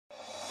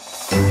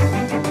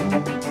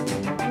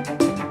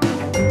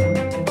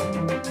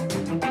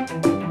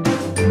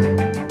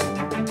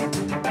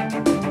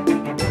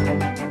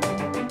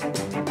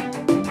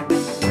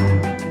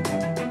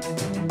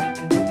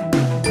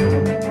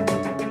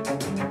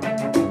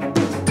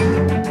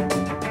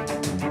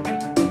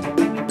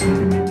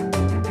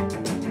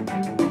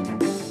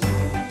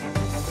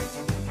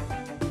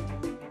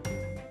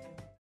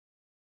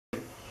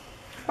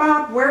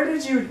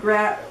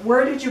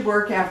where did you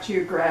work after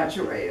you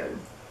graduated?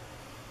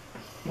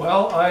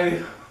 Well,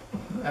 I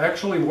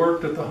actually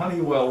worked at the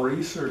Honeywell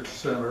Research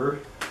Center,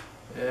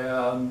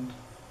 and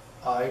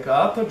I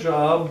got the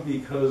job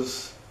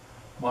because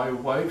my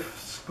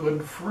wife's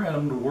good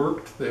friend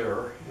worked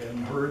there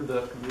and heard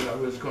that I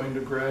was going to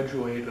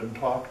graduate and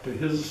talked to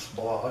his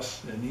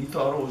boss, and he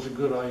thought it was a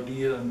good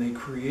idea, and they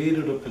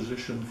created a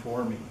position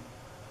for me,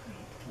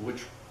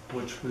 which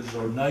was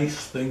a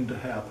nice thing to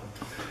happen.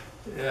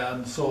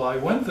 And so I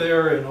went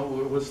there, and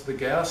it was the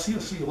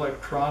gaseous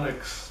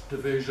electronics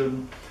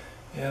division,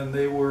 and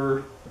they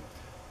were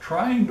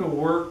trying to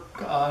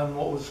work on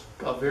what was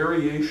a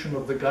variation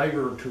of the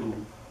Geiger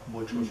tube,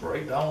 which was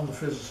right down the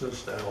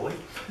physicist alley.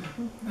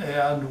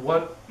 And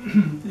what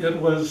it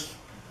was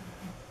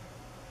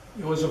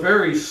a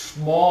very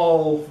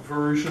small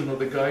version of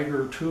the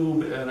Geiger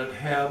tube, and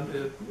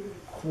it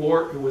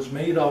was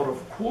made out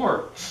of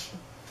quartz,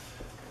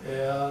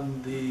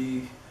 and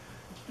the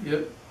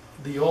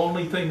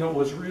only thing it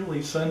was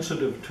really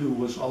sensitive to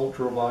was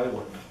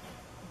ultraviolet.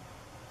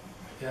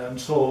 And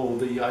so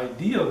the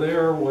idea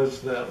there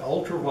was that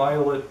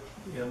ultraviolet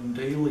in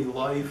daily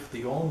life,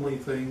 the only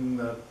thing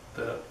that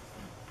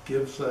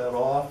gives that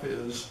off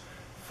is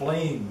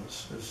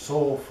flames.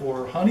 So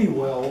for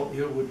Honeywell,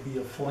 it would be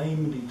a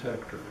flame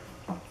detector.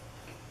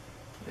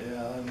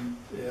 And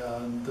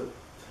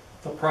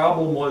the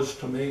problem was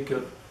to make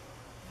it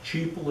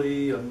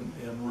cheaply and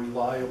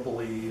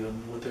reliably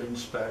and within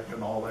spec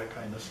and all that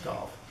kind of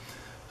stuff.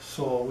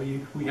 So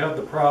we had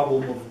the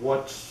problem of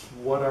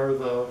what are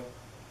the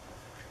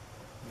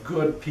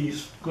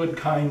good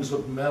kinds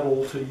of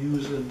metal to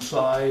use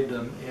inside,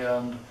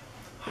 and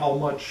how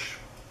much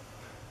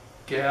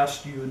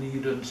gas do you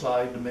need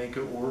inside to make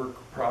it work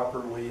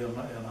properly, and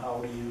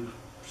how do you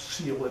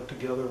seal it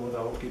together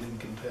without getting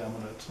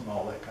contaminants and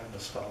all that kind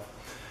of stuff.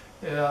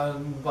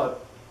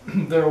 But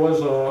there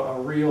was a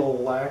real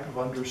lack of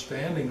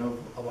understanding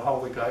of how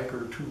the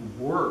Geiger tube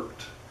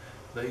worked.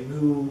 They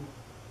knew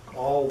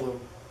all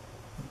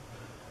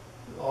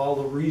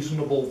the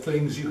reasonable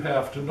things you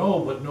have to know,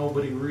 but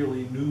nobody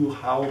really knew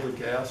how the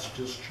gas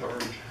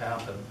discharge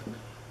happened.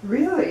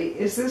 Really?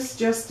 Is this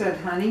just at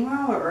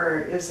Honeywell, or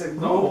is it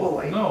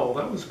globally? No,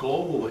 that was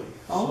globally.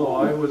 Oh. So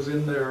I was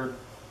in there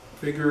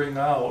figuring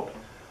out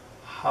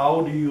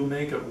how do you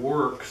make it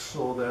work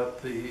so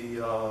that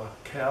the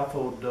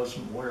cathode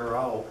doesn't wear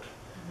out,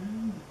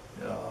 and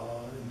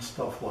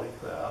stuff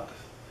like that.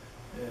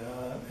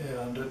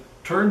 And it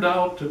turned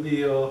out to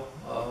be an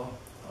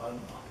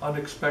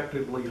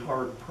unexpectedly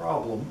hard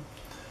problem,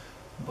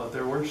 but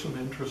there were some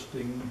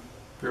interesting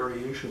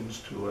variations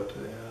to it.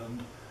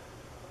 And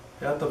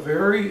at the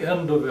very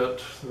end of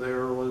it,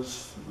 there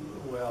was,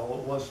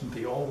 well, it wasn't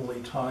the only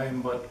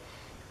time, but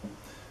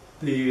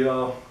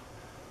the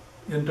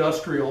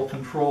industrial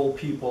control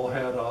people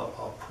had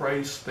a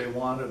price they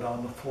wanted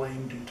on the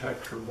flame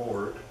detector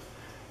board.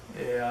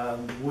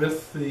 And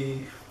with the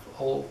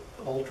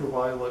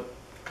ultraviolet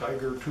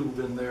Geiger tube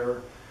in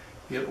there,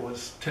 it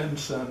was 10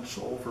 cents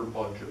over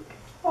budget.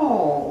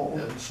 Oh.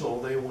 And so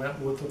they went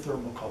with the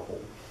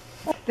thermocouple.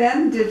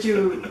 Then did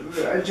you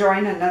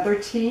join another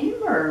team,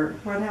 or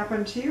what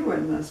happened to you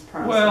in this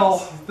process?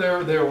 Well,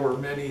 there were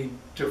many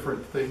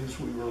different things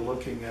we were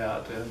looking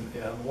at,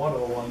 and one of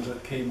the ones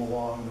that came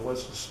along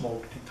was the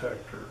smoke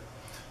detector.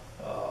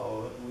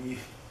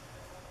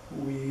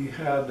 We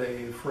had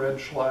a Fred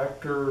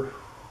Schlachter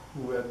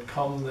who had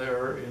come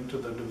there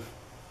into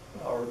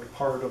our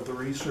part of the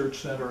research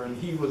center, and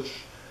he was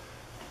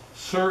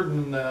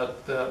certain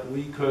that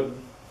we could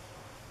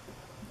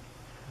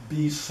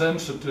be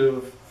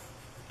sensitive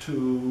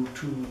to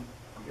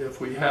if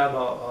we had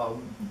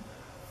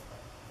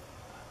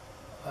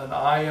an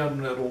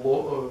ion at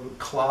a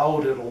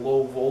cloud at a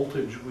low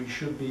voltage, we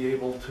should be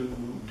able to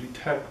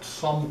detect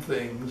some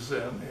things,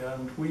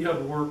 and we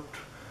had worked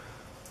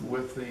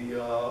with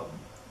the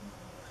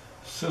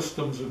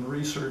systems and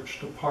research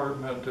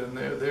department, and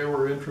they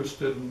were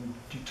interested in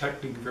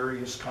detecting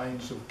various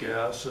kinds of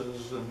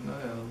gases and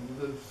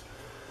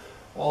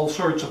all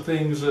sorts of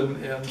things,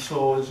 and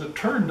so as it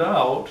turned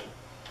out,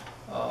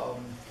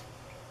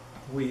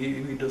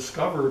 we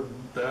discovered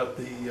that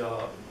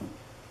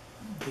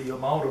the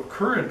amount of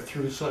current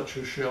through such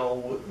a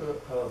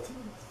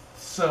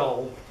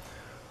cell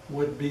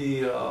would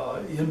be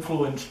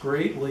influenced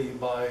greatly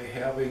by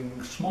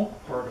having smoke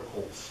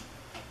particles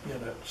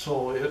in it.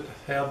 So it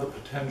had the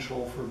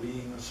potential for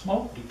being a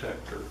smoke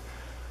detector.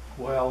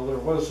 Well, there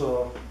was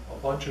a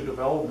bunch of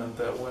development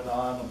that went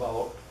on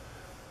about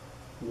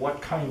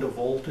what kind of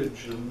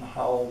voltage and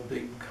how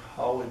big,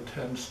 how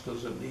intense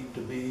does it need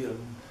to be, and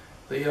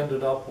they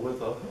ended up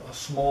with a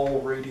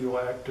small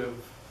radioactive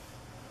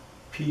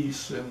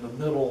piece in the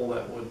middle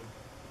that would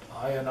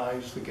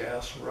ionize the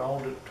gas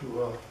around it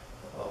to a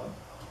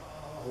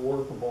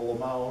workable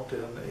amount,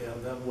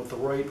 and then with the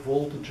right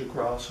voltage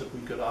across it,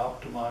 we could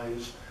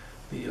optimize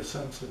the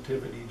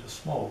sensitivity to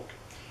smoke.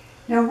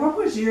 Now, what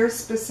was your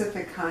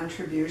specific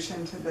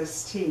contribution to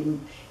this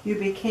team? You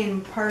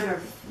became part of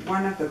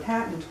one of the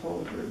patent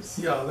holders.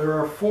 Yeah, there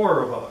are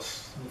four of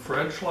us.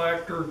 Fred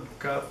Schlachter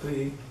got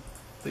the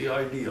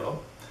idea,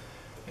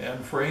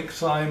 and Frank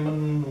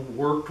Simon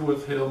worked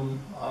with him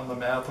on the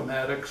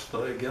mathematics,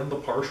 again, the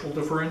partial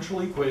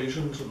differential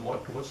equations and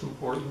what was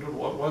important and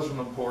what wasn't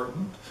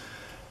important.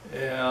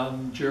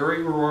 And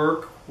Jerry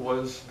Rourke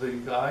was the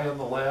guy in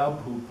the lab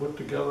who put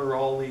together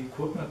all the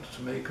equipment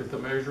to make the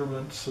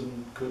measurements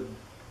and could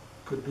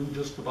do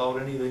just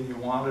about anything you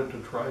wanted to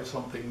try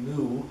something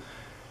new.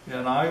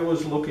 And I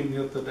was looking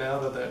at the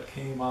data that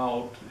came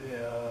out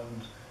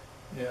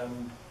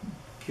and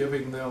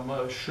giving them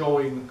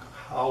showing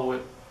how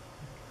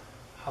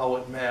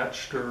it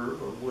matched or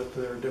with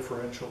their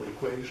differential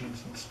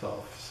equations and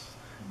stuff.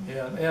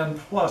 And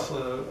plus,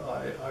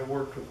 I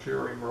worked with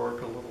Jerry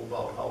Rourke a little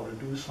about how to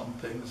do some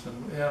things,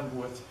 and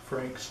with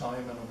Frank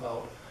Simon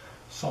about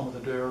some of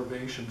the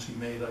derivations he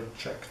made. I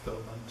checked them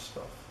and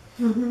stuff.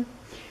 Mm-hmm.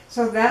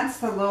 So that's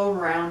the little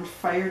round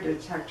fire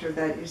detector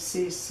that you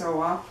see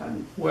so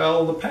often.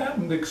 Well, the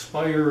patent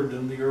expired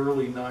in the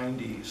early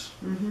 90s,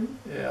 Mm-hmm.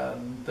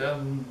 and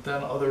then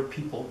other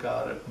people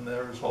got it, and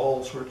there's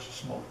all sorts of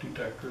smoke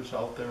detectors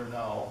out there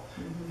now.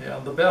 Mm-hmm.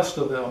 And the best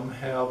of them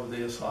have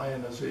this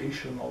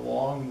ionization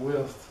along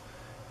with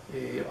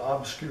a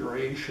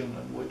obscuration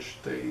in which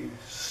they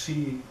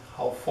see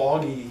how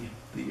foggy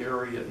the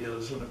area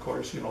is, and of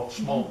course,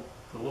 smoke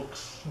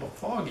looks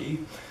foggy.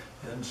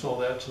 And so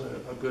that's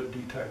a good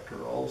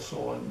detector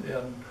also.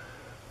 And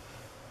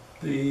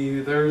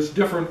there's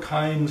different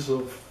kinds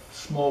of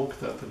smoke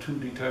that the two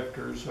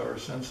detectors are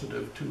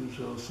sensitive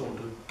to, so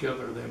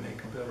together they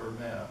make a better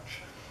match.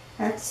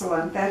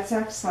 Excellent, that's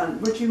excellent.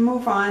 Would you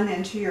move on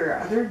into your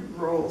other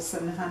roles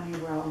in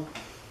Honeywell?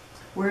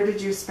 Where did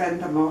you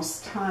spend the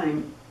most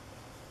time?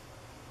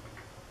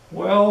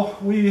 Well,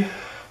 we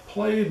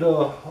played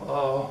a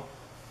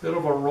bit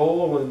of a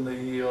role in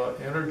the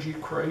energy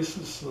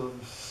crisis of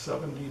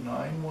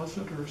 '79, was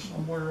it, or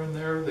somewhere in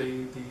there,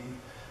 the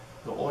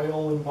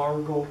oil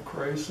embargo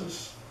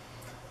crisis,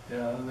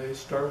 and they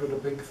started a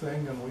big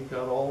thing, and we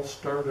got all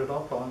started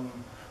up on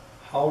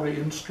how to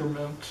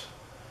instrument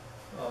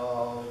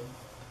a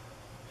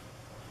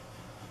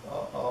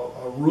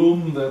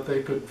room that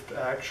they could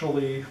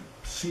actually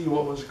see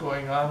what was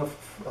going on.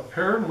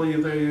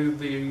 Apparently the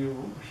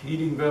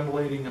heating,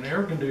 ventilating, and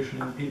air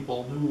conditioning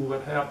people knew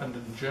what happened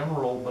in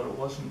general, but it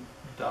wasn't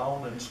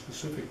down in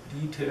specific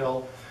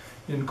detail,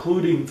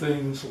 including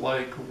things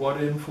like what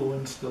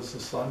influence does the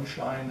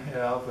sunshine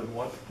have and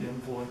what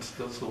influence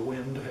does the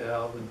wind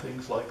have and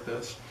things like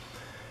this.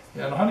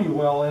 And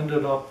Honeywell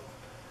ended up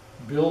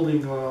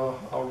building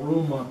a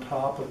room on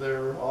top of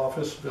their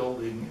office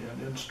building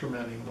and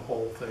instrumenting the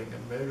whole thing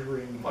and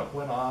measuring what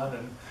went on,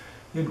 and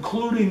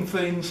including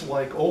things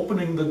like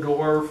opening the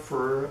door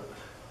for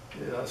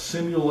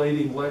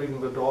simulating letting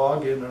the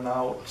dog in and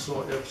out,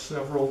 so if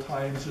several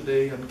times a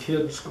day, and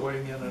kids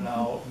going in and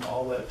out and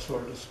all that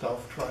sort of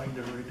stuff, trying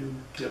to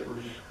get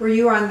rid. Were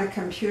you on the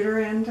computer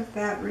end of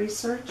that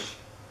research,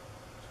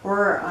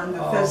 or on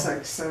the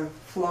physics of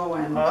flow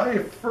end? I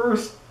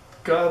first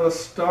got a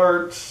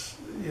start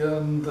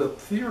in the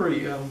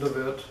theory end of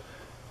it,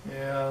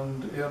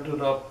 and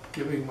ended up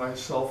giving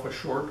myself a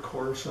short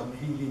course on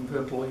heating,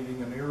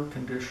 ventilating, and air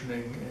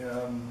conditioning,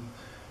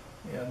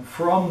 and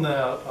from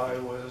that I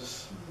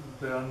was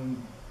then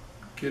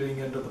getting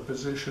into the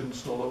position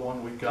so that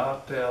when we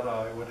got data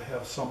I would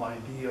have some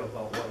idea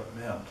about what it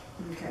meant.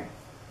 Okay.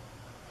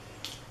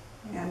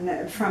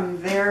 And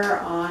from there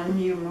on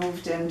you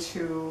moved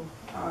into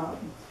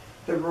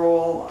the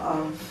role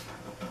of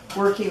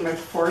working with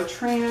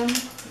Fortran?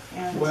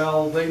 And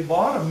Well, they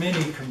bought a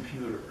mini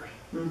computer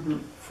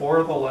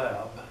for the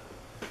lab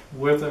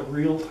with a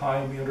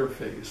real-time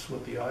interface,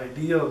 with the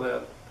idea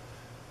that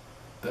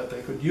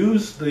they could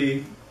use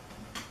this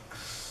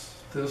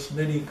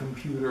mini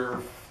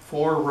computer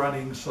for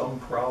running some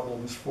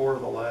problems for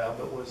the lab.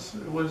 It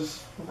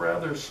was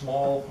rather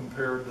small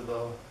compared to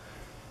the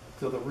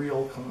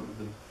real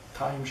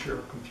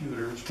timeshare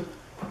computers.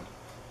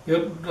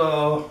 It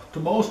to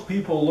most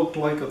people looked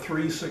like a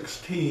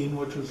 316,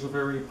 which was a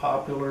very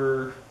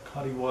popular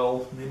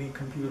Honeywell mini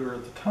computer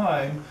at the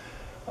time.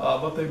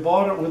 But they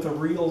bought it with a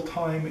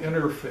real-time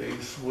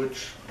interface,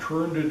 which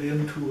turned it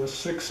into a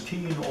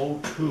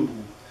 1602,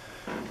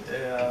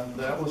 and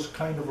that was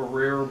kind of a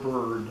rare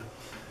bird.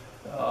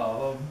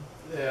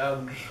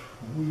 And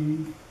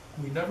we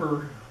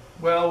never,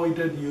 well, we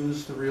did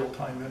use the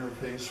real-time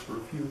interface for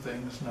a few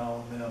things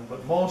now and then,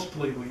 but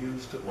mostly we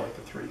used it like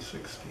a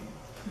 316.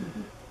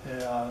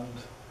 And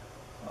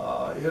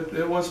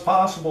it was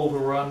possible to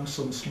run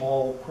some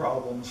small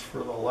problems for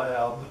the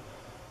lab.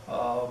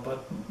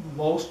 But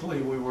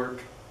mostly we were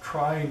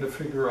trying to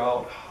figure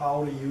out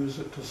how to use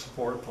it to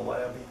support the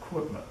lab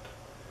equipment.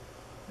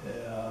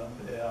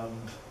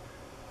 And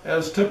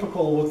as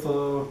typical with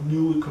the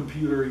new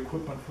computer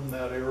equipment from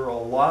that era, a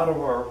lot of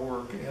our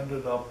work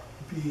ended up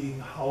being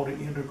how to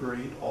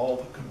integrate all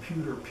the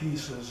computer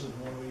pieces, and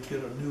when we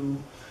get a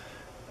new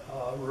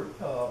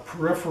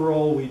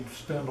peripheral. We'd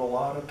spend a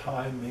lot of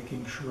time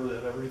making sure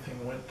that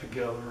everything went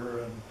together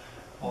and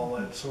all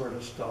that sort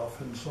of stuff.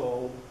 And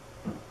so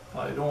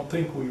I don't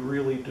think we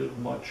really did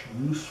much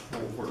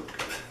useful work.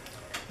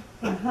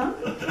 Uh-huh.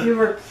 You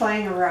were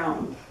playing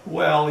around.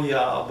 Well,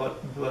 yeah,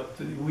 but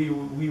we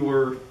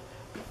were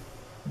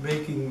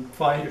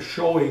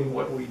showing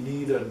what we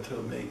needed to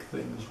make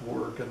things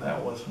work, and that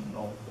wasn't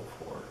known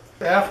before.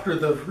 After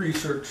the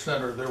research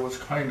center, there was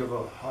kind of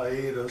a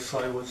hiatus.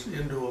 I was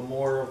into a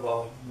more of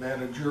a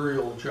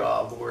managerial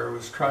job where I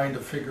was trying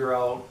to figure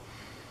out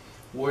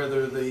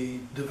whether the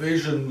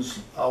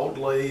divisions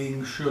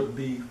outlaying should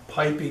be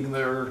piping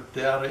their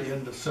data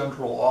into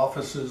central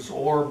offices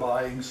or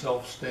buying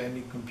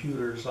self-standing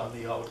computers on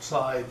the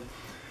outside.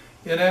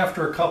 And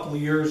after a couple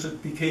of years,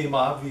 it became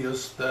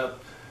obvious that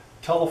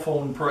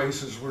telephone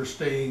prices were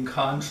staying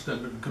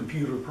constant and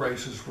computer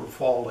prices were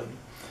falling.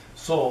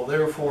 So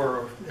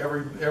therefore,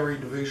 every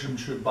division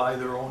should buy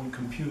their own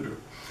computer.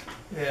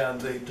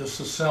 And they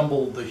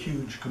disassembled the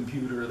huge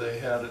computer they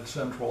had at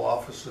central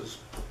offices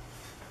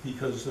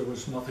because there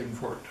was nothing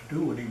for it to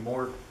do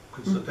anymore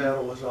because the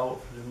data was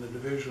out in the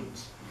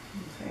divisions.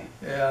 Okay.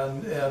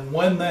 And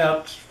when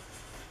that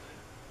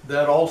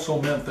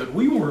also meant that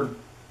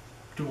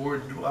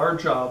our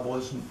job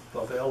wasn't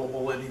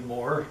available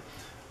anymore.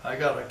 I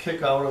got a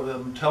kick out of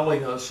them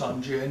telling us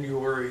on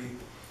January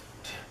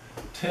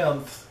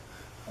 10th,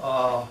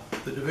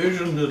 the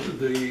division,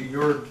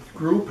 your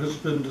group has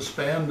been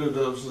disbanded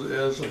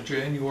as of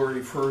January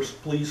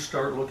 1st. Please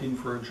start looking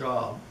for a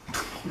job.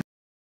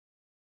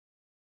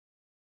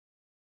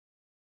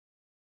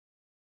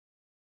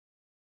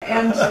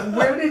 And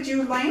where did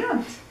you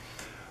land?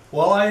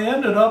 Well, I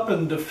ended up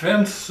in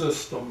defense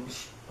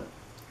systems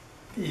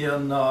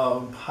in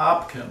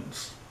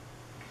Hopkins,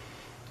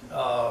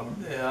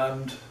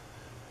 and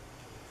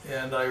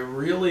I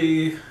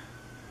really,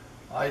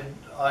 I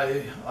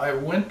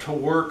went to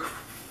work.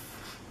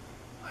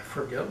 I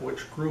forget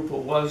which group it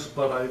was,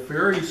 but I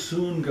very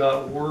soon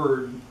got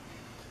word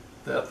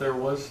that there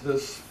was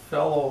this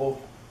fellow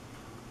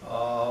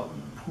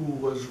who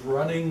was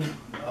running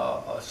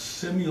a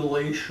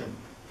simulation.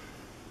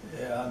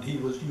 And he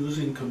was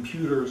using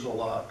computers a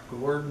lot,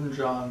 Gordon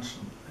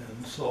Johnson.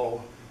 And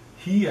so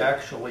he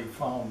actually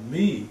found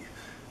me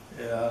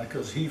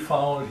because he's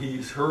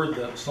heard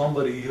that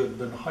somebody had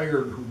been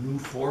hired who knew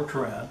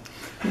Fortran.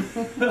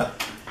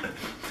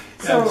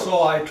 And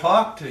so I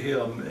talked to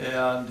him,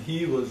 and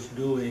he was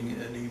doing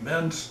an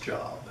immense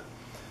job.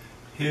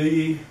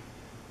 He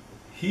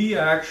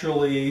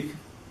actually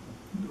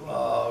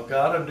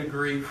got a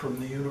degree from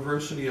the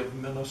University of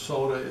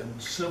Minnesota in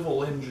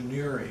civil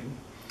engineering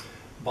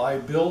by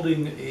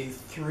building a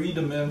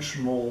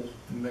three-dimensional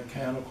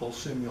mechanical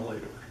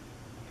simulator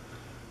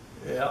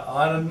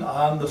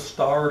on the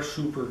Star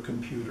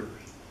supercomputer.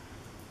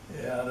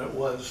 And it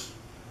was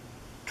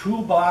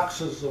 2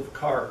 boxes of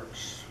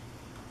cards.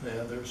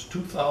 And there's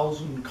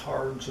 2,000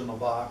 cards in a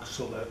box,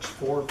 so that's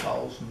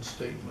 4,000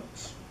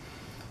 statements.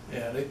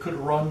 And it could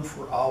run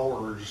for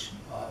hours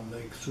on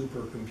the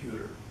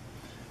supercomputer.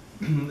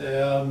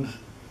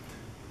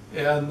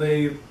 And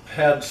they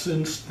had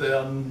since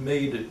then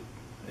made it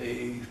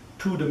a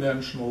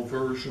 2-dimensional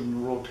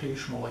version,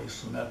 rotational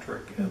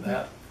asymmetric, and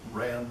that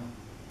ran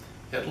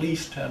at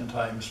least 10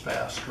 times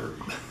faster.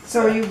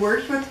 So you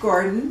worked with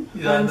Gordon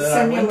on simulation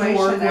I went to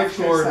work with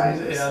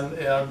exercises.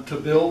 Gordon and to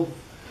build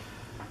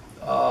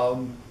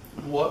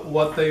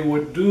what they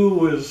would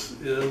do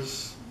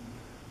is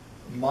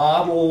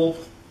model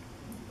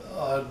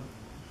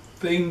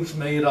things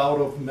made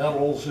out of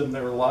metals in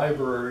their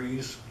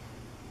libraries,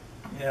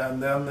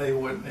 and then they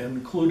would,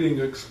 including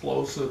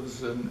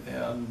explosives, and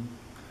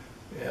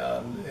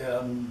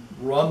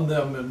run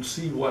them and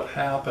see what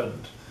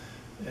happened.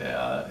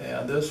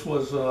 And this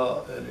was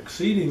an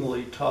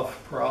exceedingly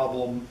tough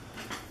problem,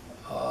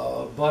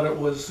 but it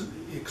was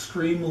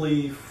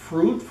extremely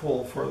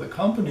fruitful for the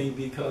company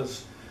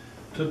because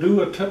to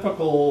do a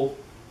typical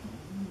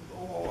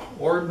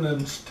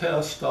ordnance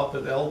test up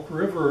at Elk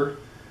River,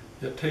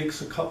 it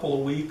takes a couple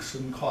of weeks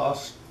and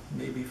costs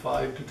maybe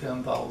 $5,000 to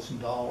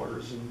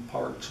 $10,000 in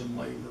parts and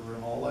labor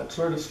and all that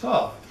sort of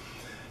stuff.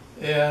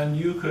 And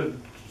you could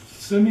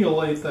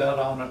simulate that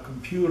on a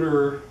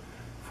computer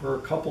for a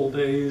couple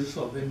days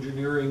of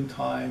engineering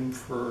time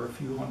for a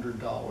few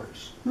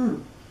 $100s.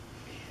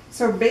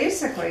 So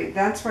basically,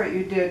 that's what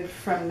you did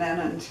from then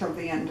until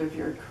the end of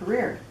your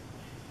career.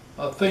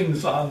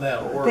 Things on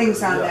that order.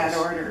 Things on yes.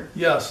 that order.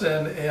 Yes,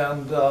 and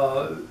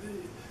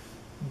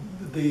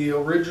the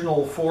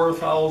original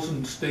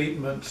 4,000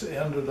 statements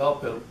ended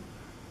up at,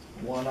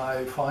 when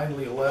I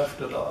finally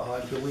left it,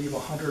 I believe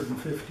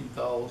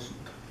 150,000.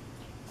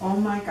 Oh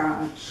my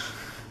gosh.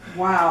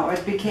 Wow,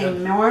 it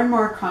became more and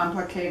more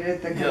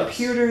complicated. The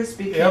computers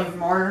became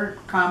more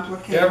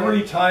complicated.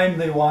 Every time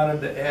they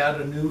wanted to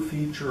add a new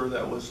feature,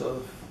 that was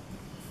another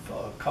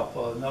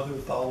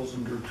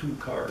 1,000 or 2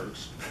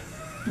 cards.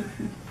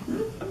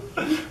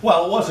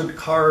 Well, it wasn't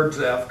cards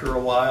after a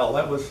while.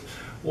 That was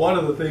one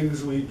of the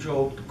things we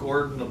joked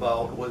Gordon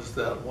about was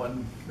that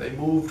when they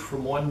moved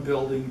from one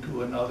building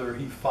to another,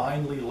 he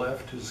finally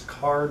left his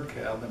card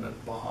cabinet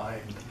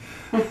behind.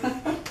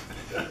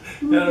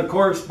 And of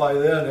course, by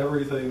then,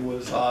 everything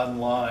was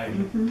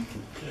online.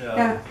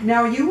 Yeah.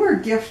 Now, you were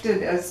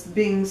gifted as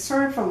being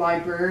sort of a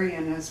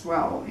librarian as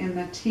well. In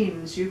the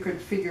teams, you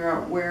could figure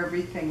out where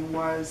everything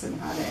was and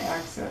how to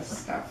access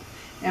stuff.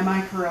 Am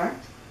I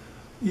correct?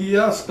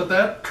 Yes, but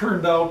that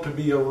turned out to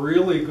be a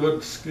really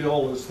good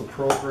skill as the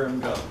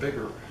program got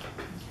bigger,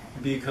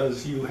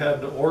 because you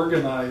had to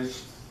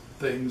organize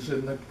things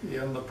in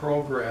the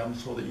program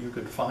so that you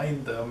could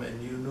find them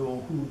and you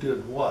knew who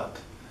did what,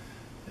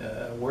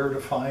 where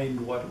to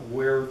find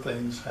where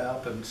things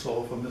happened.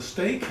 So if a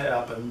mistake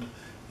happened,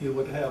 it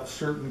would have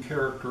certain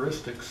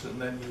characteristics,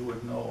 and then you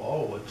would know,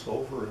 oh, it's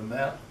over in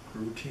that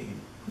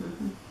routine.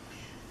 Mm-hmm.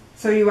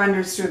 So you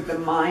understood the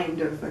mind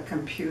of the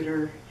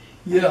computer.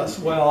 Yes,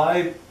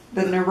 well,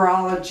 the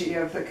neurology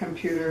of the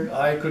computer.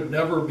 I could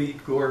never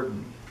beat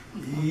Gordon.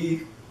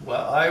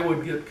 I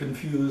would get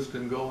confused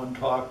and go and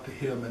talk to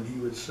him, and he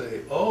would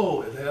say,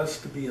 oh, it has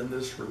to be in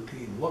this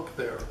routine, look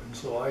there. And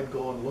so I'd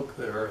go and look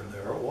there, and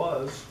there it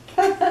was.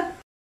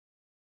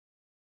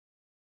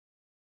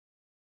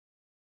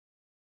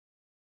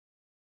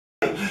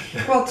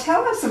 Well,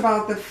 tell us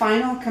about the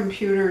final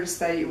computers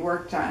that you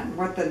worked on,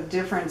 what the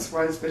difference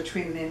was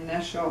between the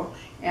initial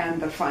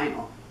and the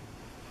final.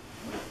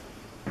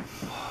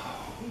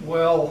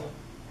 Well,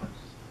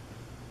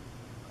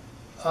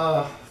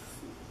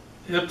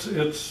 it's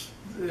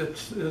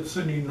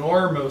an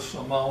enormous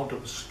amount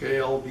of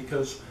scale,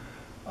 because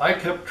I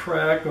kept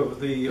track of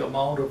the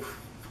amount of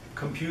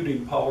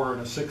computing power in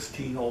a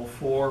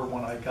 1604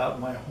 when I got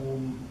my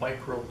home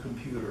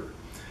microcomputer.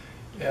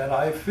 And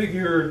I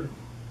figured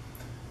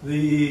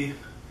the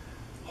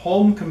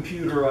home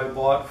computer I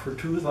bought for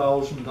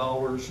 $2,000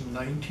 in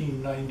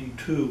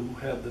 1992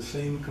 had the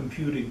same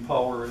computing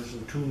power as the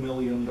 $2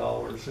 million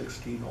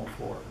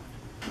 1604.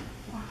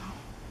 Wow.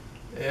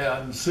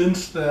 And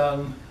since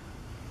then,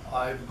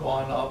 I've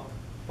gone up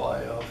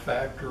by a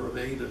factor of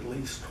 8 at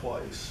least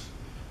twice.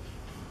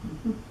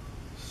 Mm-hmm.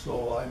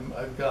 So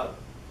I've got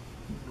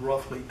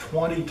roughly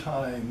 20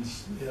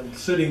 times, and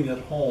sitting at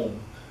home,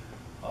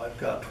 I've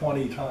got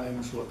 20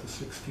 times what the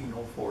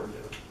 1604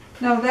 did.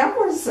 Now, that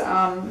was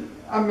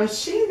a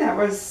machine that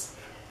was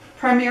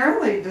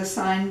primarily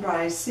designed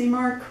by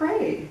Seymour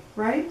Cray,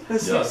 right? The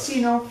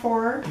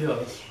 1604?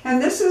 Yes. And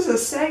this is a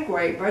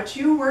segue, but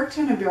you worked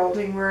in a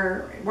building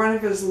where one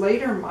of his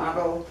later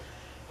model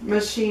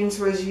machines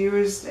was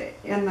used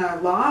in the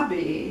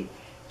lobby,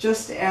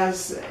 just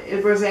as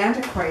it was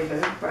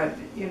antiquated, but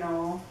you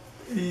know.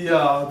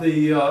 Yeah,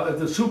 the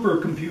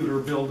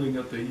supercomputer building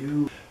at the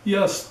U.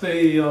 Yes,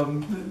 they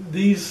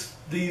these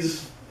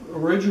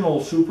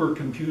original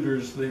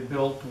supercomputers they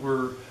built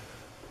were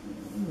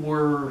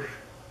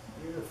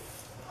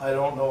I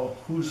don't know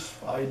whose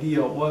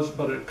idea it was,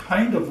 but it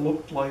kind of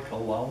looked like a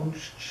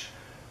lounge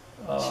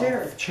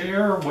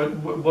chair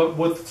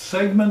with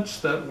segments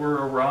that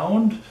were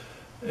around,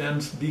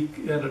 and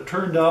it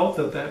turned out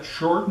that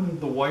shortened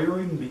the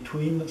wiring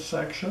between the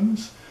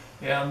sections,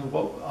 and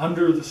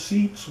under the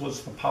seats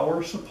was the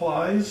power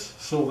supplies,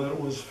 so that it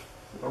was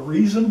a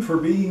reason for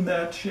being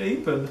that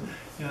shape. And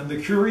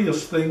the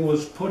curious thing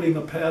was putting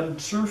a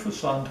padded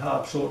surface on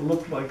top so it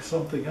looked like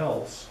something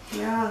else.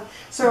 Yeah,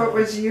 so it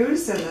was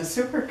used in the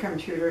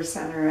supercomputer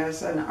center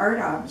as an art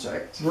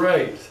object.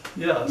 Right,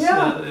 yes,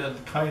 yeah.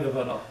 and kind of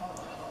an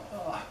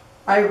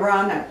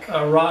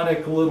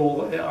ironic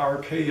little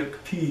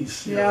archaic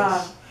piece.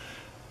 Yes.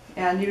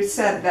 Yeah, and you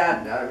said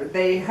that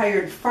they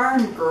hired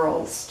farm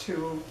girls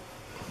to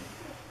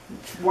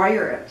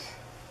wire it,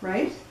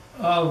 right?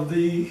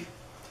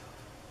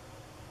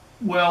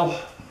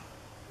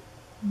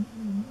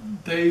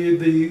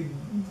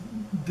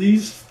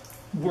 These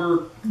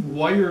were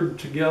wired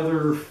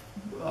together.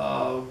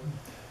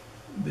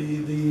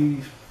 The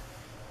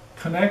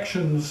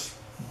connections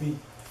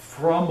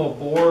from a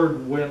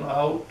board went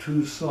out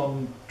to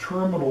some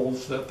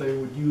terminals that they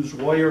would use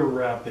wire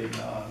wrapping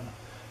on,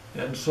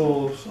 and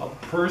so a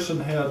person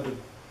had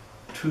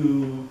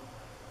to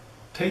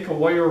take a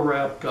wire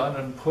wrap gun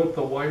and put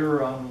the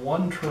wire on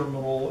one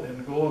terminal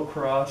and go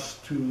across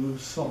to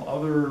some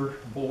other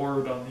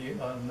board on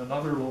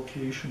another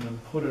location and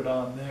put it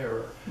on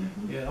there.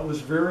 Mm-hmm. Yeah, it was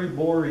very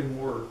boring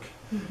work,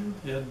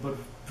 mm-hmm. But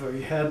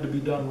it had to be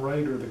done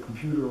right or the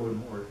computer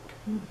wouldn't work.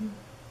 Mm-hmm.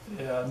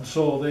 And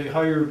so they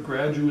hired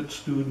graduate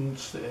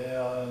students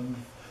and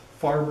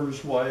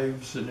farmers'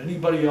 wives and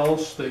anybody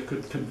else they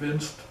could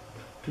convince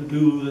to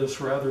do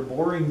this rather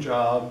boring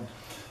job,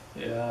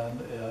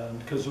 and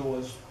because it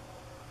was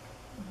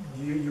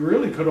you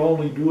really could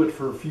only do it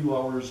for a few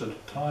hours at a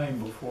time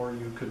before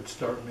you could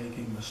start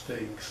making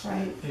mistakes.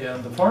 Right.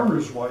 And the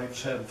farmers'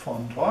 wives had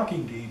fun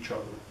talking to each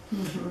other,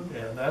 mm-hmm.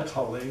 and that's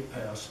how they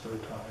passed their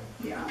time.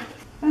 Yeah.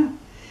 Huh.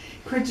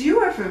 Could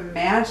you have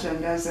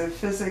imagined as a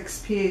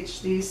physics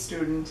PhD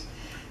student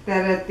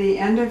that at the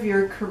end of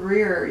your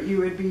career you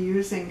would be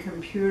using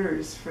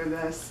computers for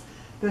this?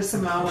 this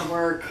amount of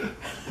work.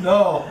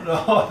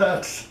 No,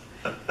 that's,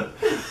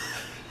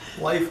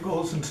 life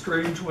goes in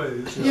strange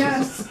ways.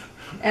 Yes,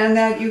 and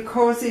that you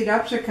cozied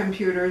up to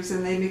computers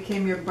and they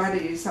became your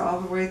buddies all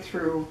the way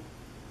through.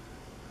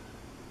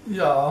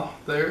 Yeah,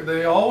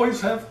 they always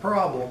have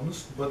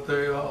problems, but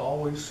they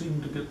always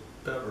seem to get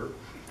better.